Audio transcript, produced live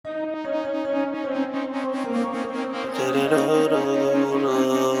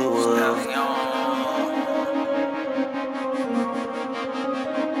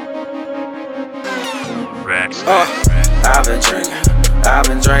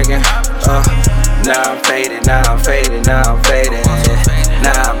drinking. Now I'm faded, now I'm faded, now I'm faded.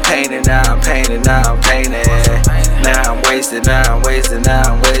 Now I'm painted, now I'm painted, now I'm painted. Now I'm wasted, now I'm wasted,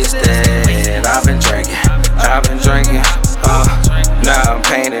 now I'm wasted. I've been drinking, I've been drinking. Now I'm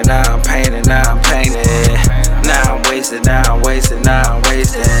painted, now I'm painted, now I'm painted. Now I'm wasted, now I'm wasted, now I'm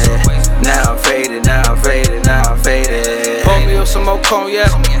wasted. Now I'm faded, now I'm faded, now I'm faded. Pour me up some more cognac,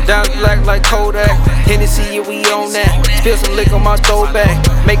 down black like Kodak. Hennessy, yeah, we on that. Spill some lick on my throwback.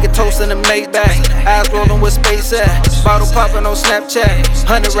 Make a toast in the Maybach. Eyes rolling with space at. Bottle popping on Snapchat.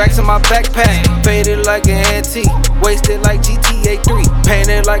 100 racks in my backpack. Faded like an antique. Wasted like GTA 3.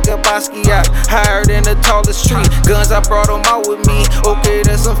 Painted like a Basquiat. Higher than the tallest tree. Guns, I brought them out with me. Okay,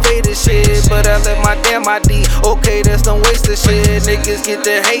 that's some faded shit. But I let my damn ID. Okay, that's some wasted shit. Niggas get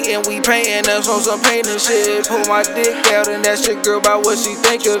the hatin', we paintin' us on some painting shit. Pull my dick out and ask your girl about what she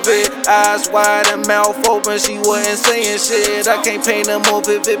think of it. Eyes wide and mouth open, she wasn't saying shit. I can't paint a more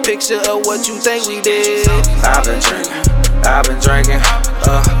vivid picture of what you think we did. I've been drinking, I've been drinking.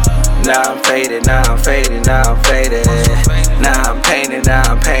 Now I'm faded, now I'm faded, now I'm faded. Now I'm painted, now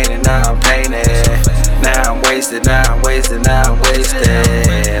I'm painted, now I'm painted. Now I'm wasted, now I'm wasted, now I'm wasted.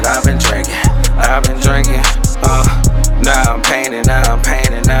 I've been drinking, I've been drinking. Now I'm painted, now I'm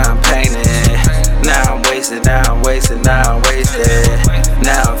painted, now I'm painted. Now I'm wasted, now I'm wasted, now I'm wasted.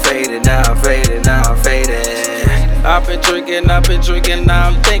 Now I'm faded, now I'm faded, now I'm faded. I've been drinking, now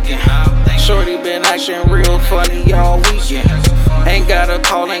I'm thinking. Shorty been acting real funny all weekend. Ain't got a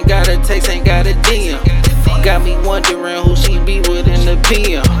call, ain't got a text, ain't got a DM. Got me wondering who she be with in the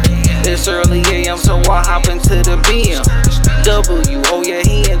PM. It's early AM, so I hop into the BM. W, oh yeah,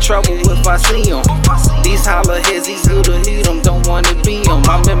 he in trouble if I see him. These holler heads, he good to need them, don't wanna be him.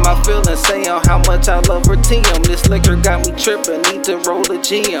 I'm in my feelings, saying how much I love her TM. This liquor got me tripping, need to roll a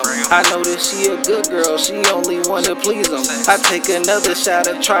GM. I know that she a good girl, she only wanna please him. I take another shot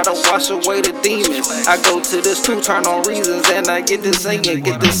and try to wash away the demons. I go to this two turn on reasons and I get to singing,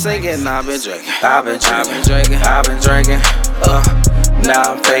 I've been drinking, I've been drinking, I've been drinking.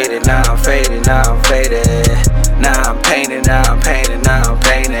 Now I'm faded, now I'm faded, now I'm faded. Now I'm painted, now I'm painted, now I'm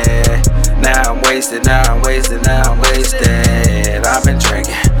painted. Now I'm wasted, now I'm wasted, now I'm wasted. I've been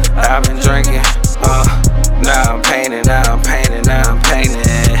drinking, I've been drinking. Now I'm painted, now I'm painted, now I'm painted.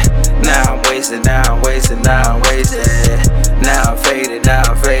 Now I'm wasted, now I'm wasted, now I'm wasted.